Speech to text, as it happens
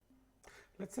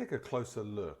Let's take a closer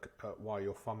look at why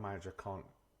your fund manager can't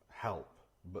help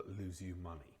but lose you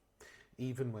money,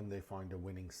 even when they find a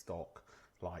winning stock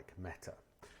like Meta.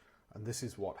 And this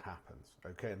is what happens,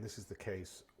 okay? And this is the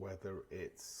case whether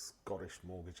it's Scottish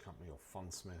Mortgage Company or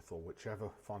Fundsmith or whichever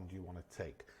fund you want to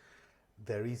take.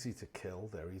 They're easy to kill,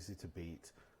 they're easy to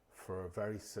beat for a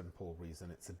very simple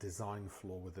reason. It's a design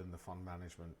flaw within the fund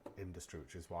management industry,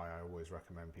 which is why I always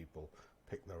recommend people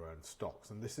pick their own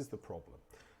stocks. And this is the problem.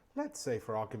 Let's say,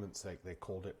 for argument's sake, they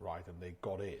called it right and they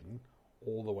got in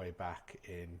all the way back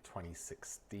in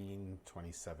 2016,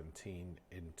 2017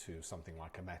 into something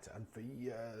like a Meta. And for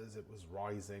years it was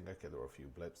rising. Okay, there were a few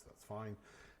blips, that's fine.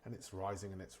 And it's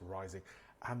rising and it's rising.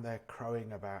 And they're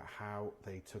crowing about how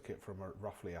they took it from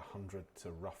roughly 100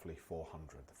 to roughly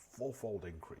 400, a fourfold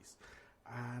increase.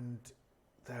 And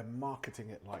they're marketing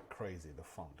it like crazy, the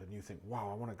fund. And you think, wow,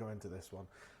 I want to go into this one.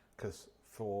 Because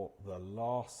for the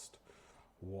last,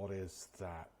 what is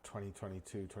that,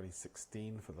 2022,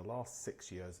 2016, for the last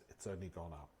 6 years, it's only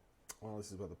gone up. Well,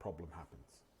 this is where the problem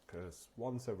happens, because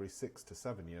once every 6 to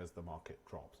 7 years, the market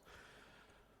drops.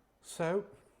 So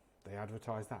they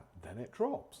advertise that, then it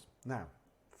drops. Now,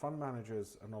 fund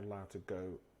managers are not allowed to go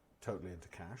totally into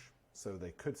cash, so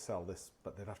they could sell this,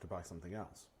 but they'd have to buy something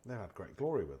else. They've had great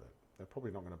glory with it. They're probably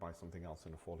not going to buy something else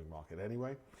in a falling market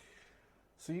anyway.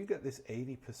 So you get this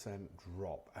 80%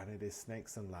 drop, and it is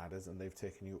snakes and ladders, and they've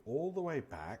taken you all the way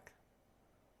back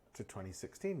to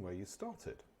 2016 where you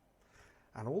started.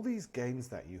 And all these gains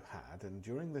that you had, and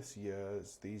during these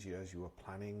years you were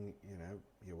planning,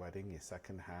 your wedding, your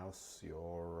second house,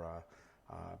 your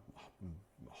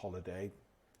holiday,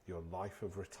 your life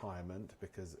of retirement,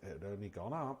 because it had only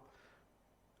gone up.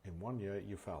 In 1 year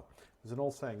you fell. There's an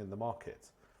old saying in the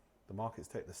markets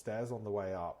take the stairs on the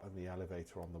way up and the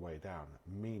elevator on the way down,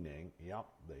 meaning,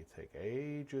 they take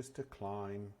ages to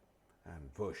climb and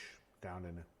whoosh, down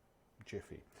in a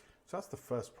jiffy. So that's the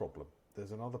first problem.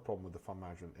 There's another problem with the fund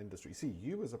management industry. See,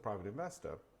 you as a private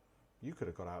investor, you could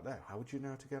have got out there. How would you know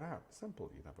how to get out? Simple.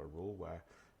 You'd have a rule where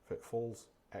if it falls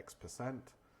X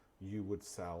percent, you would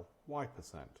sell Y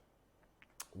percent.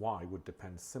 Y would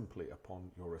depend simply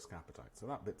upon your risk appetite. So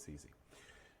that bit's easy.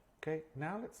 Okay,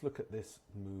 now let's look at this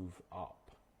move up.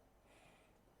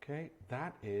 Okay,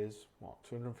 that is,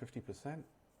 250%?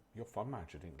 Your fund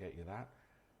manager didn't get you that.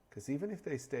 Because even if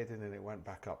they stayed in and it went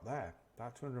back up there,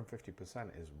 that 250%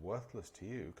 is worthless to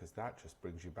you, because that just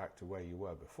brings you back to where you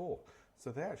were before. So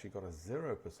they actually got a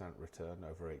 0% return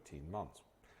over 18 months.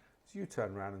 So you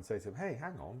turn around and say to them, hey,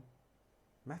 hang on,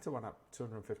 Meta went up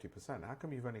 250%. How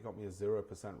come you've only got me a 0%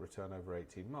 return over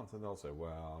 18 months? And they'll say,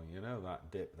 well, that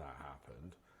dip that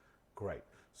happened. Great.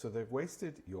 So they've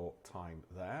wasted your time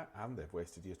there, and they've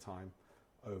wasted your time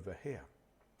over here.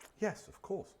 Yes, of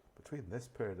course, between this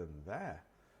period and there,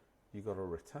 you got a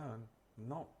return.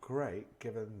 Not great,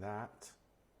 given that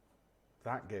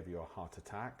gave you a heart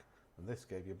attack, and this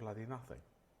gave you bloody nothing.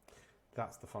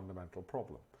 That's the fundamental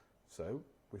problem. So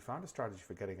we found a strategy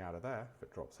for getting out of there. If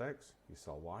it drops X, you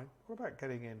sell Y. What about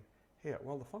getting in here?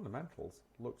 Well, the fundamentals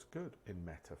looked good in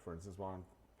Meta, for instance,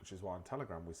 which is why on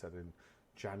Telegram we said in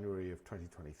January of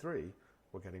 2023,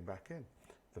 we're getting back in.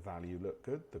 The value looked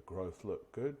good, the growth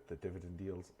looked good, the dividend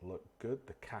yields looked good,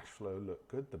 the cash flow looked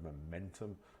good, the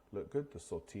momentum looked good, the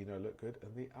Sortino looked good,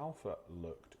 and the alpha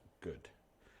looked good.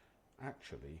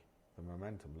 Actually, the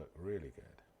momentum looked really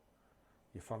good.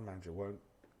 Your fund manager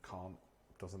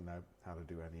doesn't know how to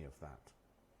do any of that.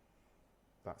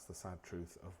 That's the sad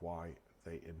truth of why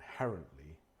they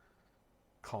inherently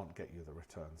can't get you the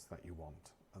returns that you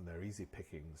want. And they're easy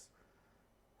pickings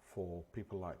for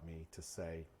people like me to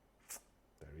say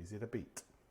they're easy to beat.